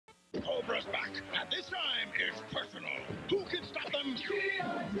Cobra's back, and this time it's personal. Who can stop them? The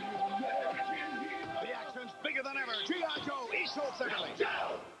action's bigger than ever. G.I. Joe, East Coast Secondly. The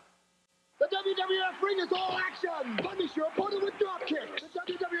WWF ring is all action. Punish your opponent with drop kicks. The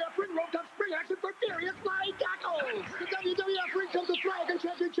WWF ring rope top spring action for furious flying tackles. The WWF ring comes with flag and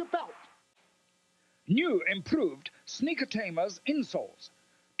championship belt. New improved Sneaker Tamer's insoles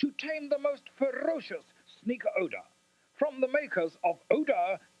to tame the most ferocious sneaker odor from the makers of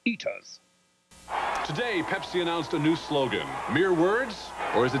Odor Eaters. Today, Pepsi announced a new slogan. Mere words?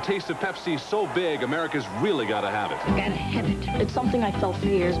 Or is the taste of Pepsi so big, America's really gotta have it? Gotta have it. It's something I felt for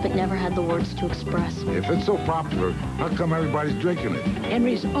years, but never had the words to express. If it's so popular, how come everybody's drinking it?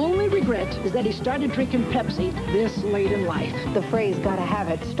 Henry's only regret is that he started drinking Pepsi this late in life. The phrase, gotta have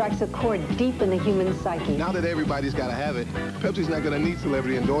it, strikes a chord deep in the human psyche. Now that everybody's gotta have it, Pepsi's not gonna need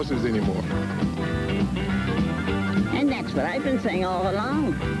celebrity endorsers anymore. And that's what I've been saying all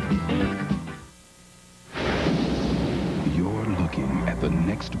along. You're looking at the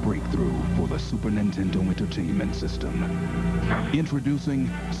next breakthrough for the Super Nintendo Entertainment System. Introducing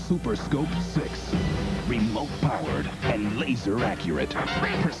Super Scope 6. Remote-powered and laser-accurate.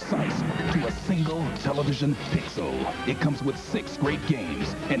 Precise to a single television pixel. It comes with 6 great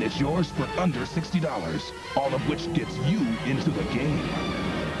games, and it's yours for under $60, all of which gets you into the game.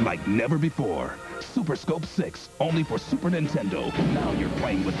 Like never before. Super Scope 6, only for Super Nintendo. Now you're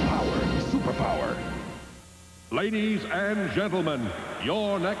playing with power. Superpower. Ladies and gentlemen,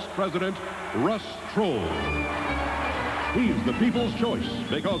 your next president, Russ Troll. He's the people's choice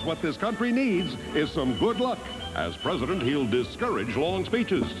because what this country needs is some good luck. As president, he'll discourage long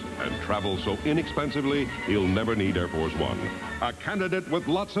speeches and travel so inexpensively, he'll never need Air Force One. A candidate with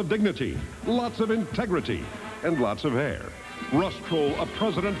lots of dignity, lots of integrity, and lots of hair. Russ Troll, a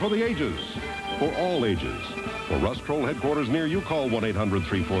president for the ages. For all ages. For Russ Troll headquarters near you, call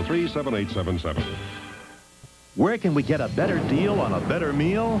 1-800-343-7877. Where can we get a better deal on a better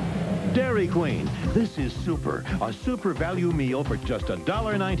meal? Dairy Queen. This is super. A super value meal for just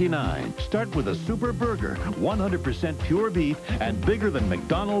 $1.99. Start with a super burger, 100% pure beef and bigger than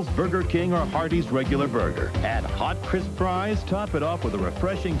McDonald's, Burger King, or Hardee's regular burger. Add hot, crisp fries, top it off with a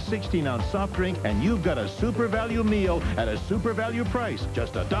refreshing 16-ounce soft drink, and you've got a super value meal at a super value price,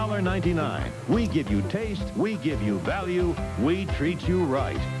 just $1.99. We give you taste, we give you value, we treat you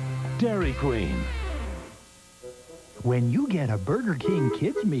right. Dairy Queen. When you get a Burger King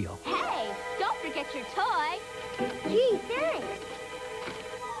kids meal. Hey, don't forget your toy. Gee, thanks.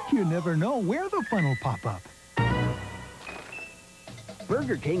 You never know where the fun will pop up.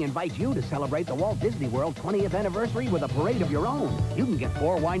 Burger King invites you to celebrate the Walt Disney World 20th anniversary with a parade of your own. You can get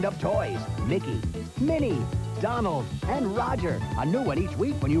 4 wind-up toys. Mickey, Minnie, Donald, and Roger. A new one each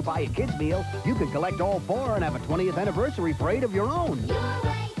week when you buy a kids meal. You can collect all 4 and have a 20th anniversary parade of your own.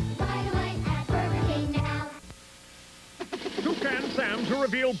 Sam to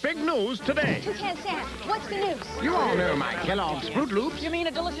reveal big news today. Toucan Sam, what's the news? You all know my Kellogg's Fruit Loops. You mean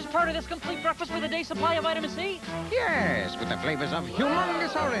a delicious part of this complete breakfast with a day's supply of vitamin C? Yes, with the flavors of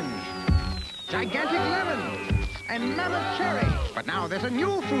humongous orange, gigantic lemon, and mammoth cherry. But now there's a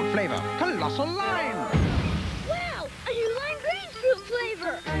new fruit flavor, colossal lime. Wow, a new lime grapefruit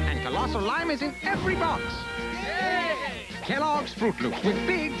flavor. And colossal lime is in every box. Yay! Kellogg's Fruit Loops with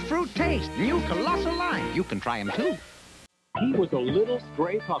big fruit taste. New colossal lime. You can try them too. He was a little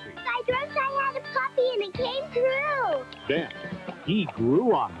stray puppy. I dreamt I had a puppy and it came true. Then, he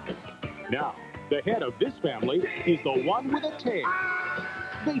grew on me. Now, the head of this family is the one with a tail.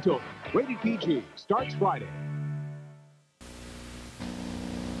 Beethoven, rated PG, starts Friday.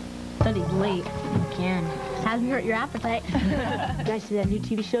 Studied late. Again. Hasn't hurt your appetite. Did I see that new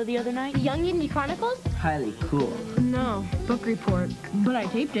TV show the other night? The Young Indie Chronicles? Highly cool. No, book report. But I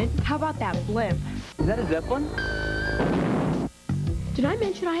taped it. How about that blimp? Is that a Zeppelin? Did I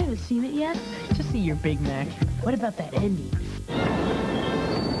mention I haven't seen it yet? Just see your Big Mac. What about that ending?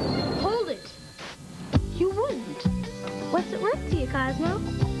 Hold it! You wouldn't. What's it worth to you, Cosmo?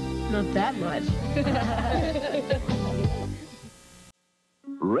 Not that much.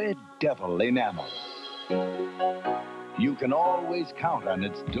 Red Devil Enamel. You can always count on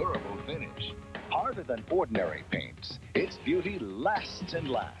its durable finish. Harder than ordinary paints, its beauty lasts and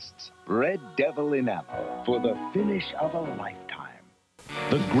lasts. Red Devil Enamel for the finish of a lifetime.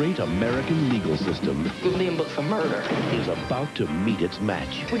 The great American legal system Good name book for murder. is about to meet its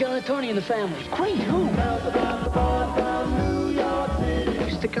match. We got an attorney in the family. Great, who?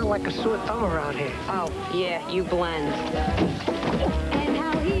 You stick out like a sore thumb around here. Oh, yeah, you blend. And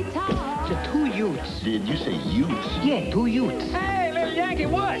how he talks. To 2 Utes. Did you say Utes? Yeah, 2 Utes. Hey, little Yankee,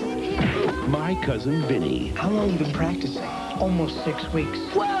 what? My Cousin Vinny. How long you been practicing? almost 6 weeks.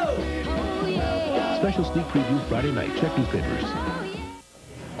 Whoa! Special sneak preview Friday night. Check newspapers.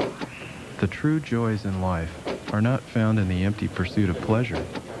 The true joys in life are not found in the empty pursuit of pleasure,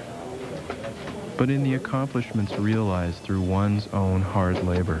 but in the accomplishments realized through one's own hard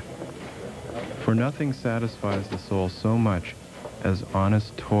labor. For nothing satisfies the soul so much as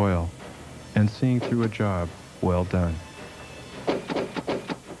honest toil and seeing through a job well done.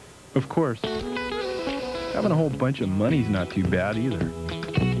 Of course, having a whole bunch of money's not too bad either.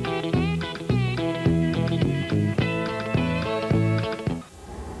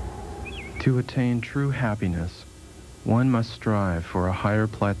 To attain true happiness, one must strive for a higher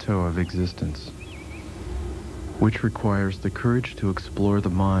plateau of existence, which requires the courage to explore the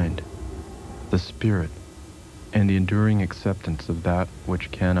mind, the spirit, and the enduring acceptance of that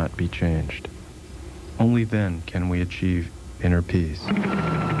which cannot be changed. Only then can we achieve inner peace.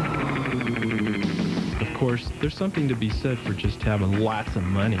 Of course, there's something to be said for just having lots of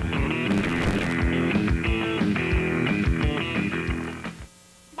money.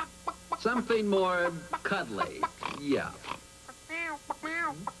 Something more cuddly. Yeah.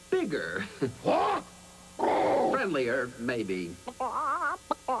 Bigger. Friendlier, maybe.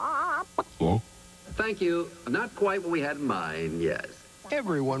 Thank you. Not quite what we had in mind, yes.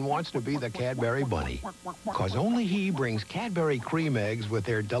 Everyone wants to be the Cadbury Bunny, because only he brings Cadbury cream eggs with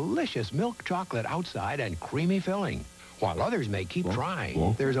their delicious milk chocolate outside and creamy filling. While others may keep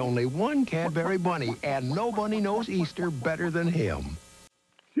trying, there's only one Cadbury Bunny, and nobody knows Easter better than him.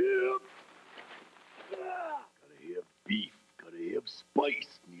 Gotta have beef, gotta have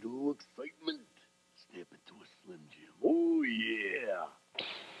spice, need a little excitement. Snap it to a Slim Jim. Oh, yeah.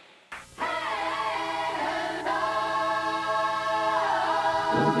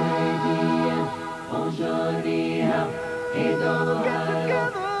 Hello,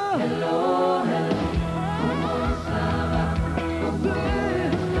 hello.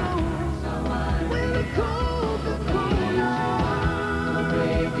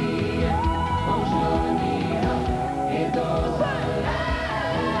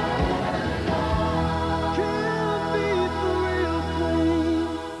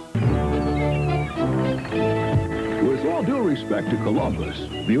 With all due respect to Columbus,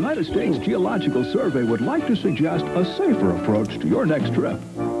 the United States Geological Survey would like to suggest a safer approach to your next trip.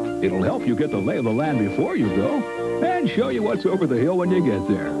 It'll help you get the lay of the land before you go and show you what's over the hill when you get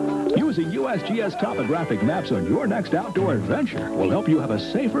there. Using USGS topographic maps on your next outdoor adventure will help you have a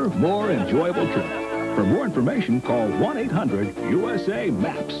safer, more enjoyable trip. For more information, call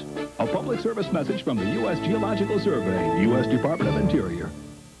 1-800-USA-MAPS. A public service message from the U.S. Geological Survey, U.S. Department of Interior.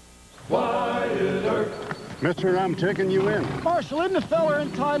 Mister, I'm taking you in. Marshal, isn't the fella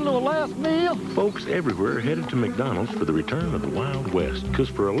entitled to a last meal? Folks everywhere are headed to McDonald's for the return of the Wild West, because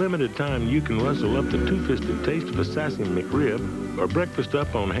for a limited time you can rustle up the two-fisted taste of a sassy McRib or breakfast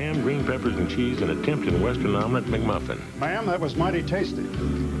up on ham, green peppers, and cheese and a tempting Western omelet McMuffin. Ma'am, that was mighty tasty.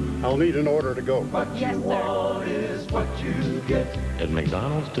 I'll need an order to go. What you want is what you get. At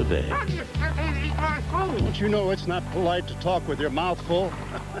McDonald's today. Don't you know it's not polite to talk with your mouth full?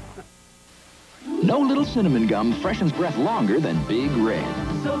 No little cinnamon gum freshens breath longer than Big Red.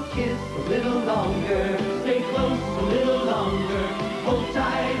 So kiss a little longer, stay close a little longer, hold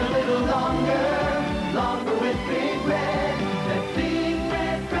tight a little longer, longer with Big Red. That Big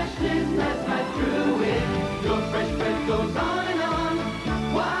Red freshness lasts right through it. Your fresh breath goes on and on.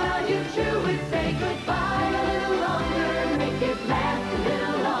 While you chew it, say goodbye a little longer, make it last a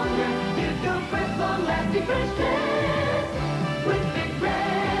little longer. Give your breath long-lasting freshness with Big Red.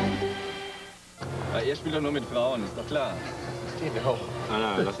 Ihr spielt doch nur mit Frauen, ist doch klar. Steht doch.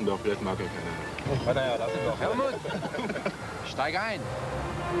 Nein, lass ihn doch, vielleicht mag er keine. Naja, lass ihn doch. Helmut, steig ein.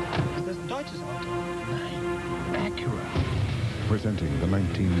 Ist das ein deutsches Auto? Nein, Acura. Presenting the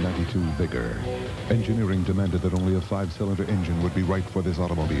 1992 Vigor. Engineering demanded that only a 5-cylinder engine would be right for this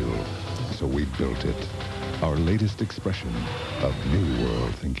automobile. So we built it. Our latest expression of New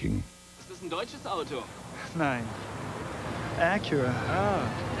World thinking. Ist das ein deutsches Auto? Nein. Acura. Ah,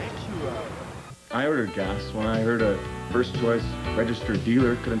 Acura. I ordered gas when I heard a First Choice registered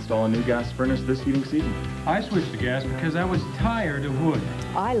dealer could install a new gas furnace this heating season. I switched to gas because I was tired of wood.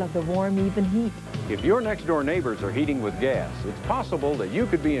 I love the warm, even heat. If your next-door neighbors are heating with gas, it's possible that you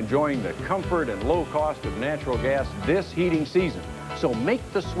could be enjoying the comfort and low cost of natural gas this heating season. So make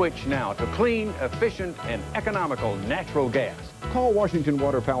the switch now to clean, efficient, and economical natural gas. Call Washington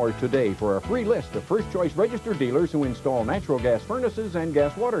Water Power today for a free list of First Choice registered dealers who install natural gas furnaces and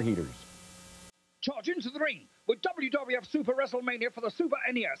gas water heaters. Charge into the ring with WWF Super WrestleMania for the Super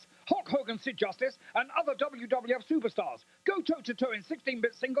NES. Hulk Hogan, Sid Justice, and other WWF superstars. Go toe-to-toe in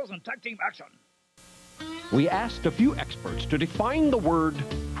 16-bit singles and tag team action. We asked a few experts to define the word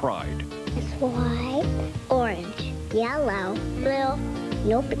pride. It's white, orange, yellow, blue.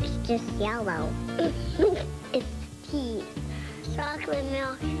 Nope, it's just yellow. It's cheese, chocolate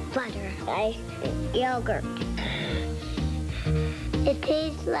milk, butter, ice, yogurt. It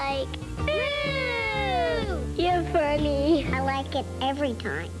tastes like... You're funny. I like it every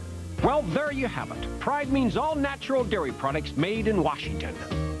time. Well, there you have it. Pride means all natural dairy products made in Washington.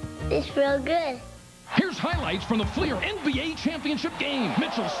 It's real good. Here's highlights from the Fleer NBA championship game.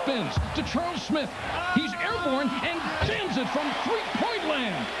 Mitchell spins to Charles Smith. He's airborne and jams it from three-point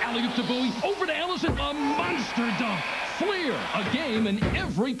land. Alley-oop to Bowie, over to Ellison, a monster dunk. Fleer, a game in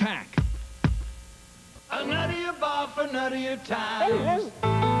every pack. A nuttier bar for nuttier times.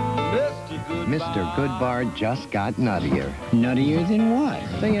 Mr. Goodbar just got nuttier. Nuttier than what?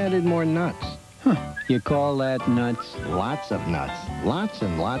 They added more nuts. Huh. You call that nuts? Lots of nuts. Lots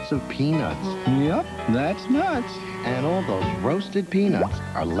and lots of peanuts. Yep, that's nuts. And all those roasted peanuts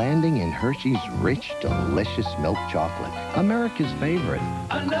are landing in Hershey's rich, delicious milk chocolate. America's favorite.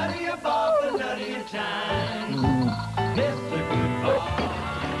 A nuttier bar for nuttier times. Mr. Goodbar.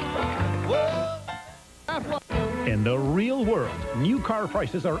 In the real world, new car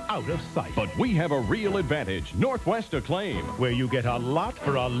prices are out of sight. But we have a real advantage. Northwest Acclaim. Where you get a lot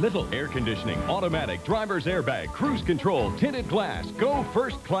for a little. Air conditioning, automatic, driver's airbag, cruise control, tinted glass, go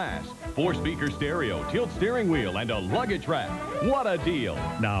first class. 4-speaker stereo, tilt steering wheel, and a luggage rack. What a deal.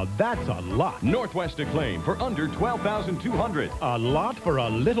 Now that's a lot. Northwest Acclaim for under $12,200. A lot for a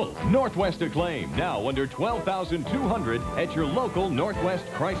little. Northwest Acclaim, now under $12,200 at your local Northwest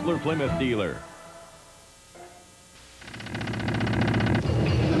Chrysler Plymouth dealer.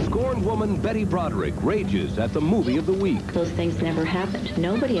 Scorned woman Betty Broderick rages at the movie of the week. Those things never happened.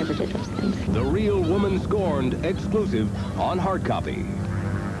 Nobody ever did those things. The Real Woman Scorned, exclusive on hard copy.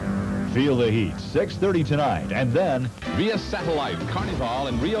 Feel the heat, 6:30 tonight, and then via satellite, Carnival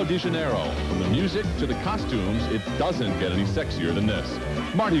in Rio de Janeiro. From the music to the costumes, it doesn't get any sexier than this.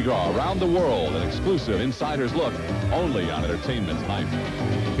 Mardi Gras around the world, an exclusive insider's look, only on Entertainment Tonight.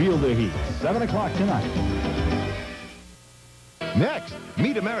 Feel the heat, 7 o'clock tonight. Next,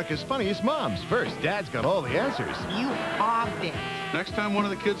 meet America's Funniest Moms. First, Dad's got all the answers. You are big. Next time one of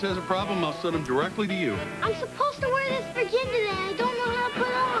the kids has a problem, I'll send them directly to you. I'm supposed to wear this for gin today. I don't know how to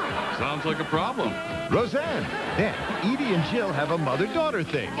put on. Sounds like a problem. Roseanne. Then, Edie and Jill have a mother-daughter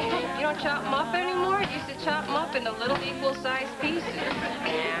thing. You don't chop them up anymore? You used to chop them up into little equal-sized pieces.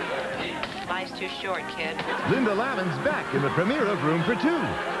 Yeah. Life's too short, kid. Linda Lamon's back in the premiere of Room for Two.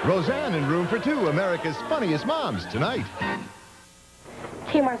 Roseanne in Room for Two, America's Funniest Moms, tonight.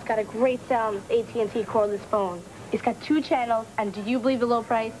 Kmart's got a great sale on this AT&T cordless phone. It's got 2 channels, and do you believe the low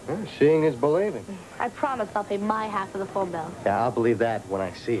price? Seeing is believing. I promise I'll pay my half of the phone bill. Yeah, I'll believe that when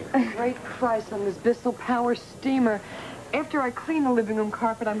I see it. Great price on this Bissell Power steamer. After I clean the living room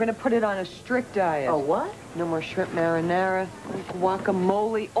carpet, I'm going to put it on a strict diet. Oh, what? No more shrimp marinara,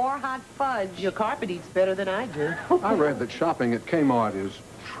 guacamole, or hot fudge. Your carpet eats better than I do. I read that shopping at Kmart is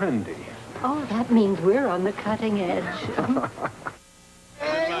trendy. Oh, that means we're on the cutting edge.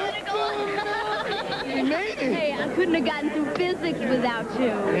 You made it. Hey, I couldn't have gotten through physics without you.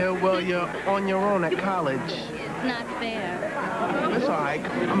 Yeah, well, you're on your own at college. It's not fair. That's all right.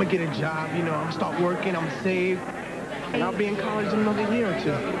 I'm going to get a job, you know. I'm going to start working. I'm going to save. And I'll be in college in another year or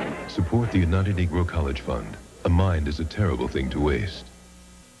 2. Support the United Negro College Fund. A mind is a terrible thing to waste.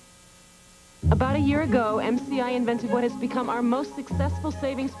 About a year ago, MCI invented what has become our most successful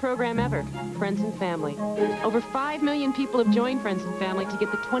savings program ever, Friends and Family. Over 5 million people have joined Friends and Family to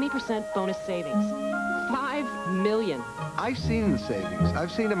get the 20% bonus savings. 5 million. I've seen the savings.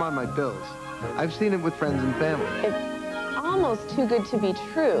 I've seen them on my bills. I've seen it with Friends and Family. It's almost too good to be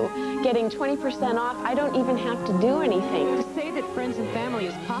true. Getting 20% off, I don't even have to do anything. To say that Friends and Family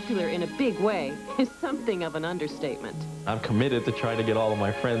is popular in a big way is something of an understatement. I'm committed to try to get all of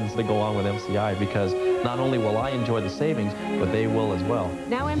my friends to go along with MCI because not only will I enjoy the savings, but they will as well.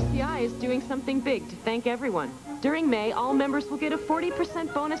 Now MCI is doing something big to thank everyone. During May, all members will get a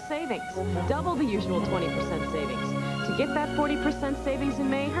 40% bonus savings, double the usual 20% savings. To get that 40% savings in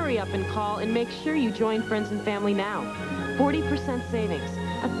May, hurry up and call and make sure you join Friends and Family now. 40% savings,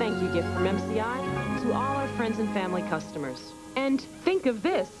 a thank you gift from MCI to all our Friends and Family customers. And think of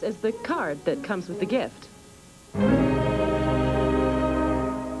this as the card that comes with the gift.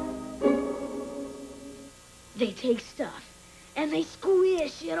 They take stuff, and they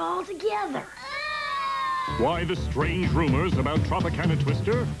squish it all together. Why the strange rumors about Tropicana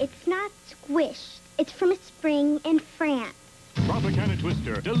Twister? It's not squished. It's from a spring in France. Tropicana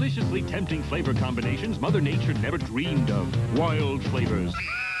Twister. Deliciously tempting flavor combinations Mother Nature never dreamed of. Wild flavors.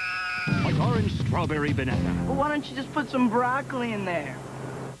 like orange strawberry banana. Well, why don't you just put some broccoli in there?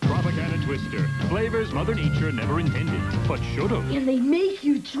 Tropicana Twister. Flavors Mother Nature never intended, but should have. And they make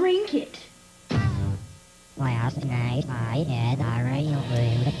you drink it. Last night I had a real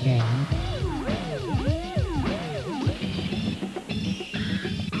good dream.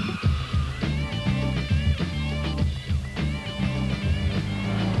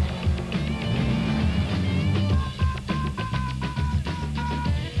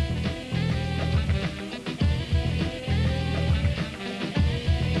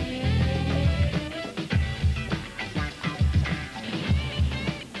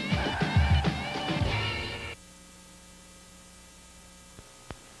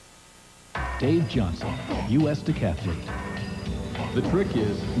 Dave Johnson, U.S. decathlete. The trick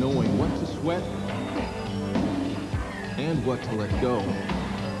is knowing what to sweat and what to let go.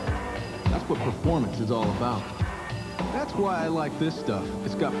 That's what performance is all about. That's why I like this stuff.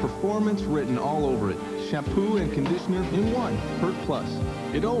 It's got performance written all over it. Shampoo and conditioner in one, Pert Plus.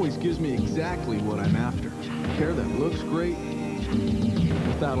 It always gives me exactly what I'm after. Hair that looks great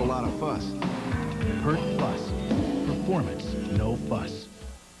without a lot of fuss. Pert Plus. Performance, no fuss.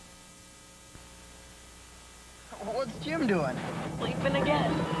 What's Jim doing? Sleeping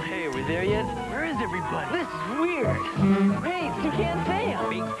again. Hey, are we there yet? Where is everybody? This is weird. Hey, it's Toucan Sam.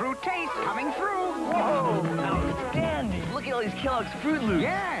 Big fruit taste coming through. Whoa, outstanding. Look at all these Kellogg's Fruit Loops.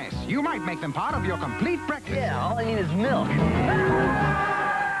 Yes, you might make them part of your complete breakfast. Yeah, all I need is milk.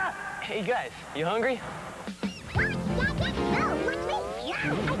 Hey, guys, you hungry?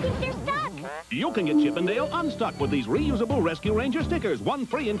 You can get Chip and Dale unstuck with these reusable Rescue Ranger stickers. One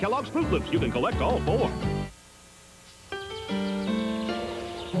free in Kellogg's Fruit Loops. You can collect all 4.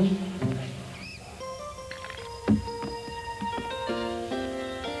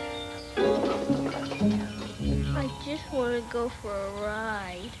 I just want to go for a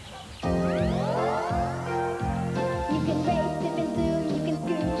ride. You can race, dip and zoom, you can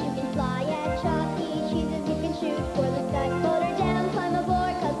scoot, you can fly at Chuck E. Cheese's, you can shoot for the sky, float her down, climb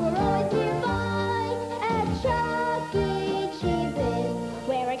aboard, 'cause we're always nearby at Chuck E. Cheese's,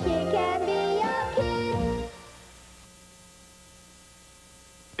 where a kid can be a kid.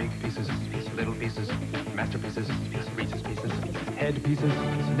 Big pieces, little pieces, masterpieces, Reese's pieces, head pieces,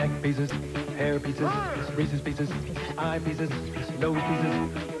 neck pieces, hair pieces, Reese's pieces, eye pieces, nose pieces,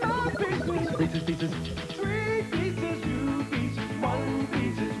 mouth pieces, Reese's pieces, 3 pieces, 2 pieces, 1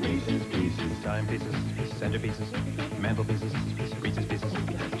 pieces, Reese's pieces, dime pieces, center pieces, mantle pieces, Reese's pieces,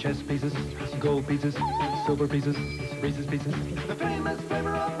 chess pieces, gold pieces, silver pieces, Reese's pieces, the famous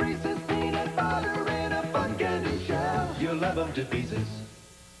flavor of Reese's peanut butter in a fun candy shell. You'll love them to pieces.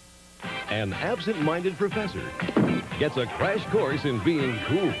 An absent-minded professor gets a crash course in being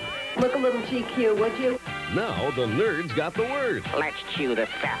cool. Look a little GQ, would you? Now the nerds got the word. Let's chew the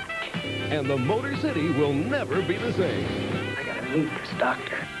fat. And the Motor City will never be the same. I gotta meet this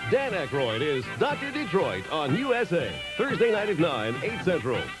doctor. Dan Aykroyd is Dr. Detroit on USA. Thursday night at 9, 8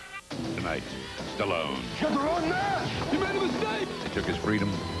 Central. Tonight, Stallone. You're the wrong man! You made a mistake! He took his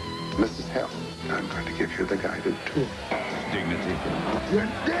freedom. Mrs. Hell, I'm going to give you the guided tour. Dignity. You're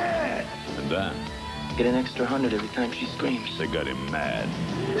dead! And Dan. Get an extra 100 every time she screams. They got him mad.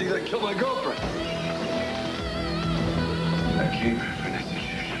 You're gonna kill my girlfriend. I came here for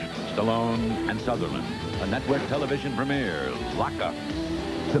necessary. Stallone and Sutherland. A network television premiere. Lock Up.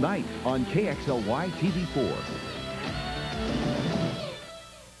 Tonight on KXLY TV4.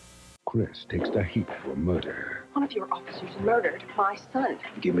 Chris takes the heat for murder. One of your officers murdered my son.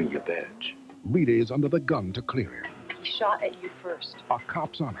 Give me your badge. Rita is under the gun to clear him. He shot at you first. A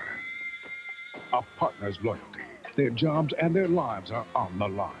cop's honor. A partner's loyalty. Their jobs and their lives are on the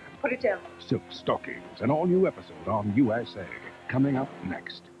line. Put it down. Silk Stockings, an all-new episode on USA. Coming up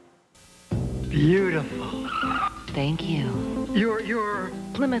next. Beautiful. Thank you. Your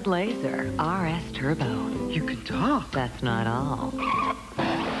Plymouth Laser RS Turbo. You can talk. That's not all.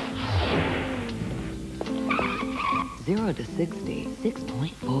 0 to 60,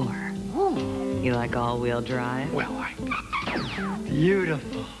 6.4. You like all-wheel drive? Well,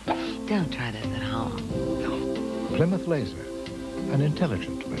 beautiful. Don't try this at home. Plymouth Laser, an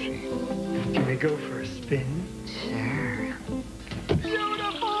intelligent machine. Can we go for a spin? Sure.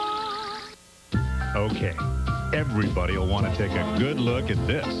 Okay, everybody will want to take a good look at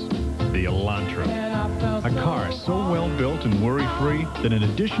this. The Elantra. A car so well built and worry-free that in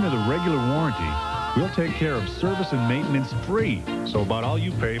addition to the regular warranty, we'll take care of service and maintenance free. So about all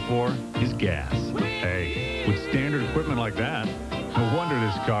you pay for is gas. Hey, with standard equipment like that, No wonder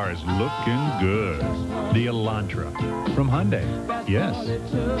this car is looking good. The Elantra from Hyundai. Yes,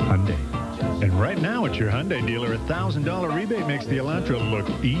 Hyundai. And right now at your Hyundai dealer, a $1,000 rebate makes the Elantra look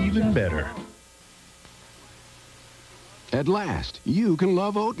even better. At last, you can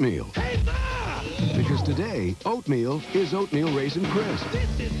love oatmeal. Because today, oatmeal is Oatmeal Raisin Crisp.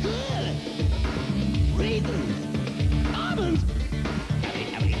 This is good. Raisins. Almonds.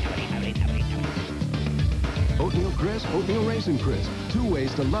 Oatmeal Crisp, Oatmeal Raisin Crisp. 2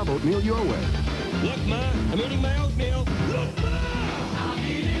 ways to love oatmeal your way. Look, Ma, I'm eating my oatmeal. Look, Ma! I'm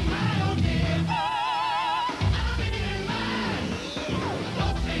eating my oatmeal. I'm eating my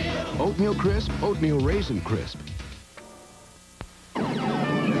oatmeal. Oatmeal Crisp, Oatmeal Raisin Crisp.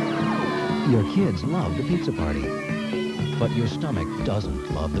 Your kids love the pizza party, but your stomach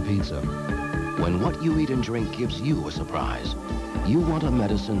doesn't love the pizza. When what you eat and drink gives you a surprise, you want a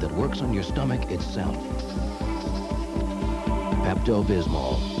medicine that works on your stomach itself.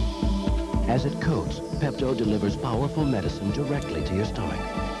 Pepto-Bismol. As it coats, Pepto delivers powerful medicine directly to your stomach,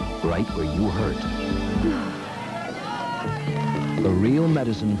 right where you hurt. The real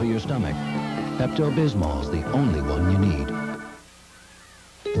medicine for your stomach. Pepto-Bismol's the only one you need.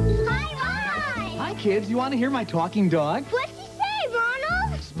 Hi, kids. You want to hear my talking dog? What's he say,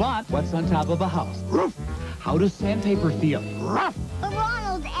 Ronald? Spot, what's on top of a house? Ruff. How does sandpaper feel? Ruff.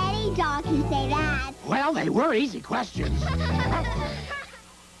 Ronald, any dog can say that. Well, they were easy questions.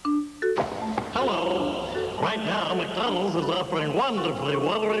 Hello. Right now, McDonald's is offering wonderfully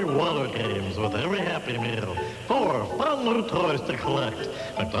watery water games with every Happy Meal. 4 fun new toys to collect.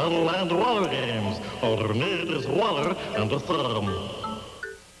 McDonald Land Water Games. All you need is water and a thumb.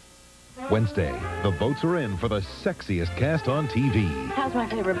 Wednesday, the votes are in for the sexiest cast on TV. How's my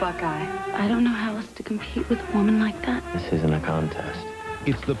favorite Buckeye? I don't know how else to compete with a woman like that. This isn't a contest.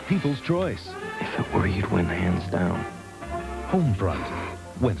 It's the people's choice. If it were, you'd win hands down. Homefront,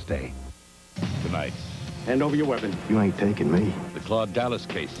 Wednesday. Tonight. Hand over your weapon. You ain't taking me. The Claude Dallas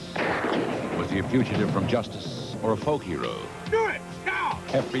case. Was he a fugitive from justice or a folk hero? Do it! Now!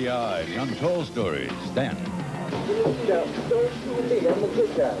 FBI, the untold stories. Stan.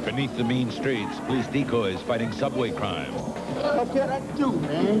 Beneath the mean streets, police decoys fighting subway crime. What can I do,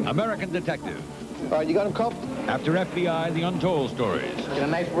 man? American Detective. All right, you got him cuffed? After FBI, the untold stories. Get a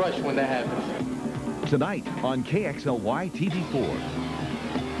nice rush when that happens. Tonight on KXLY TV4.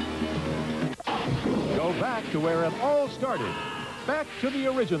 Go back to where it all started. Back to the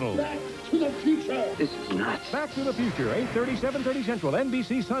original. Back to the future. This is nuts. Back to the Future, 8:30, 7:30 Central,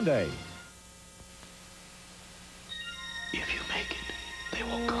 NBC Sunday. If you make it, they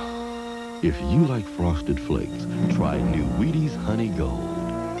will come. If you like Frosted Flakes, try new Wheaties Honey Gold.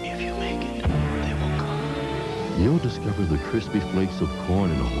 If you make it, they will come. You'll discover the crispy flakes of corn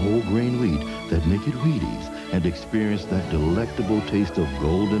and whole grain wheat that make it Wheaties and experience that delectable taste of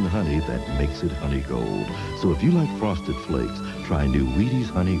golden honey that makes it Honey Gold. So if you like Frosted Flakes, try new Wheaties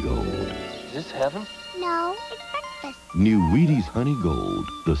Honey Gold. Is this heaven? No, it's breakfast. New Wheaties Honey Gold,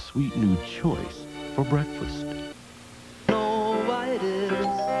 the sweet new choice for breakfast.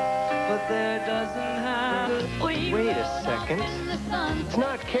 Wait a second. It's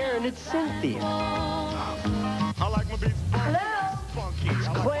not Karen, it's Cynthia. I like my beats. Hello? Funky. It's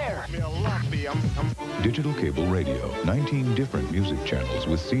Claire. Digital cable radio, 19 different music channels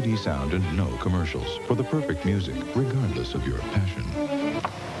with CD sound and no commercials for the perfect music, regardless of your passion.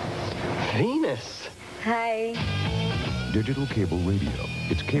 Venus. Hi. Digital cable radio.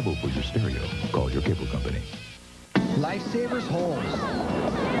 It's cable for your stereo. Call your cable company. Lifesavers Holes.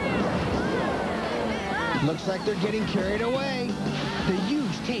 Looks like they're getting carried away. The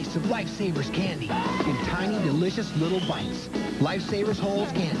huge taste of Lifesavers candy in tiny, delicious little bites. Lifesavers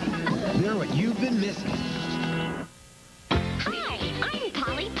Holes candy. They're what you've been missing. Hi, I'm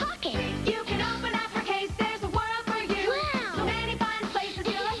Polly Pocket. You can open up your case, there's a world for you. Wow. So many fun places,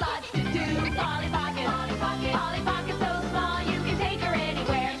 you'll have lots to do. Polly Pocket, Polly Pocket, Polly Pocket, so small you can take her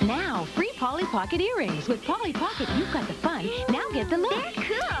anywhere. Now, free Polly Pocket earrings. With Polly Pocket, you've got the fun. Now get the look. They're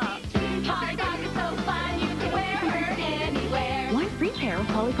cool. Polly Pocket's so fun, you can wear her anywhere. One free pair of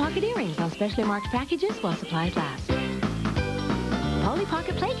Polly Pocket earrings on specially marked packages while supplies last. Polly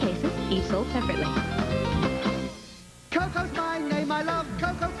Pocket play cases, each sold separately. Coco's my name, I love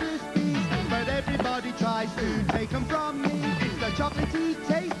Cocoa Krispies, but everybody tries to take them from me. It's the chocolatey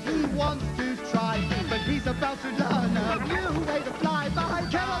taste he wants to try, but he's about to learn a new way to fly. By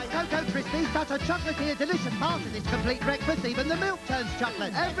Kellogg's Cocoa Krispies, such a chocolatey and delicious part of this complete breakfast, even the milk turns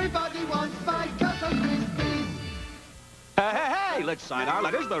chocolate. Everybody wants my Cocoa Krispies. Hey, let's sign our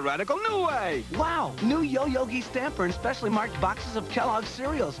letters the radical new way. Wow, new Yo-Yogi stamper and specially marked boxes of Kellogg's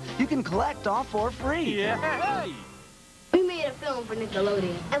cereals. You can collect all for free. Yeah. We made a film for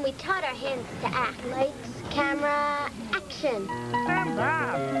Nickelodeon. And we taught our hands to act. Lights, camera, action. I'm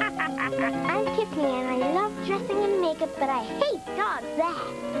Tiffany, and I love dressing in makeup, but I hate dogs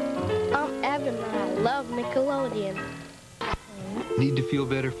that. I'm Evan, and I love Nickelodeon. Need to feel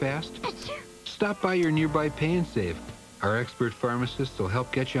better fast? Stop by your nearby Pay and Save. Our expert pharmacists will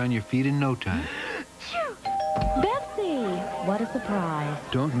help get you on your feet in no time. Betsy, what a surprise.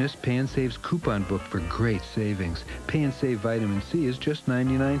 Don't miss Pay and Save's coupon book for great savings. Pay and Save Vitamin C is just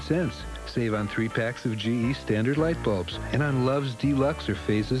 99 cents. Save on 3 packs of GE standard light bulbs and on Love's Deluxe or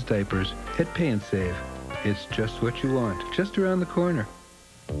Phases diapers at Pay and Save. It's just what you want, just around the corner.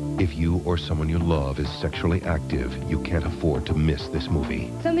 If you or someone you love is sexually active, you can't afford to miss this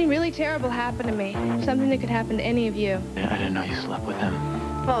movie. Something really terrible happened to me. Something that could happen to any of you. I didn't know you slept with him.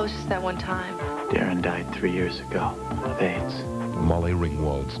 Well, it was just that one time. Darren died 3 years ago of AIDS. Molly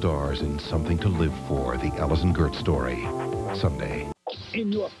Ringwald stars in Something to Live For, the Alison Gert story. Sunday.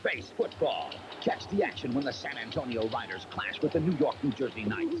 In your face football. Catch the action when the San Antonio Riders clash with the New York, New Jersey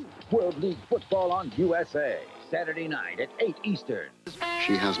Knights. World League Football on USA. Saturday night at 8 Eastern.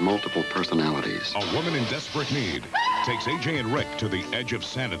 She has multiple personalities. A woman in desperate need takes AJ and Rick to the edge of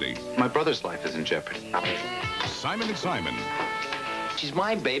sanity. My brother's life is in jeopardy. Simon and Simon. She's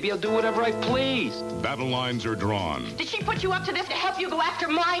my baby. I'll do whatever I please. Battle lines are drawn. Did she put you up to this to help you go after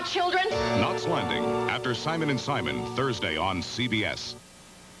my children? Knots Landing, after Simon and Simon, Thursday on CBS.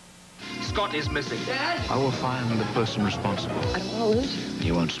 Scott is missing. Dad? I will find the person responsible. I don't want to lose you.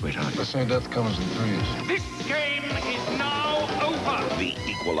 You won't, sweetheart. They say death comes in threes. This game is now over. The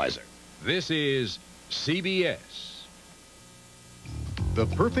Equalizer. This is CBS. The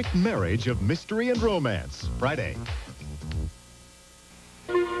Perfect Marriage of Mystery and Romance, Friday.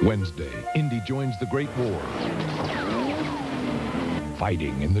 Wednesday, Indy joins the Great War.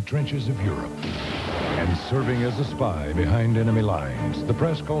 Fighting in the trenches of Europe. And serving as a spy behind enemy lines. The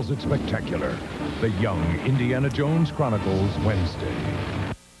press calls it spectacular. The Young Indiana Jones Chronicles, Wednesday.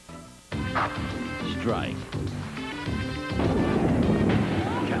 Strike.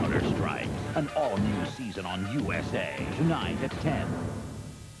 Counter-Strike. An all-new season on USA. Tonight at 10.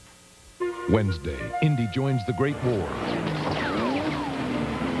 Wednesday, Indy joins the Great War.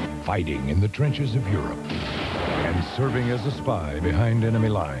 Fighting in the trenches of Europe. And serving as a spy behind enemy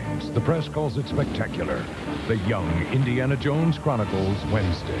lines. The press calls it spectacular. The Young Indiana Jones Chronicles,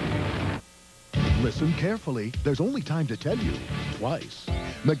 Wednesday. Listen carefully. There's only time to tell you twice.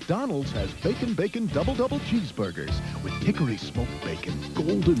 McDonald's has Bacon Double Cheeseburgers with hickory smoked bacon,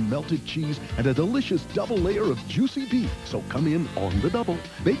 golden melted cheese, and a delicious double layer of juicy beef. So come in on the double.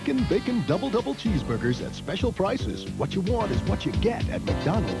 Bacon Double Cheeseburgers at special prices. What you want is what you get at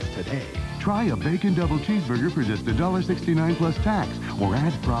McDonald's today. Try a Bacon Double Cheeseburger for just $1.69 plus tax, or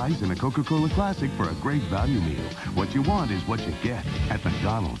add fries and a Coca-Cola Classic for a great value meal. What you want is what you get at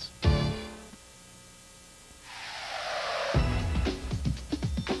McDonald's.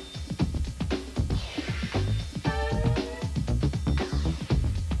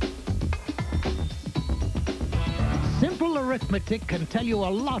 Simple arithmetic can tell you a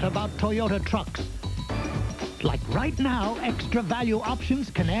lot about Toyota trucks. Like right now, extra value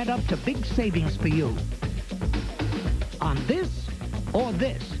options can add up to big savings for you. On this or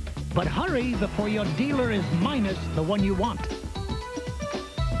this. But hurry before your dealer is minus the one you want.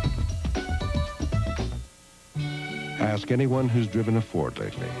 Ask anyone who's driven a Ford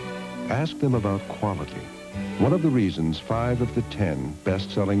lately. Ask them about quality. One of the reasons 5 of the 10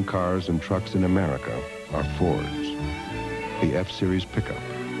 best-selling cars and trucks in America are Fords. The F-Series pickup,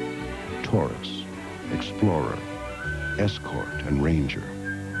 Taurus, Explorer, Escort, and Ranger.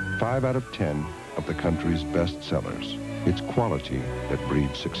 5 out of 10 of the country's best sellers. It's quality that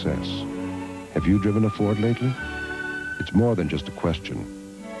breeds success. Have you driven a Ford lately? It's more than just a question.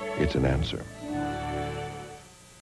 It's an answer.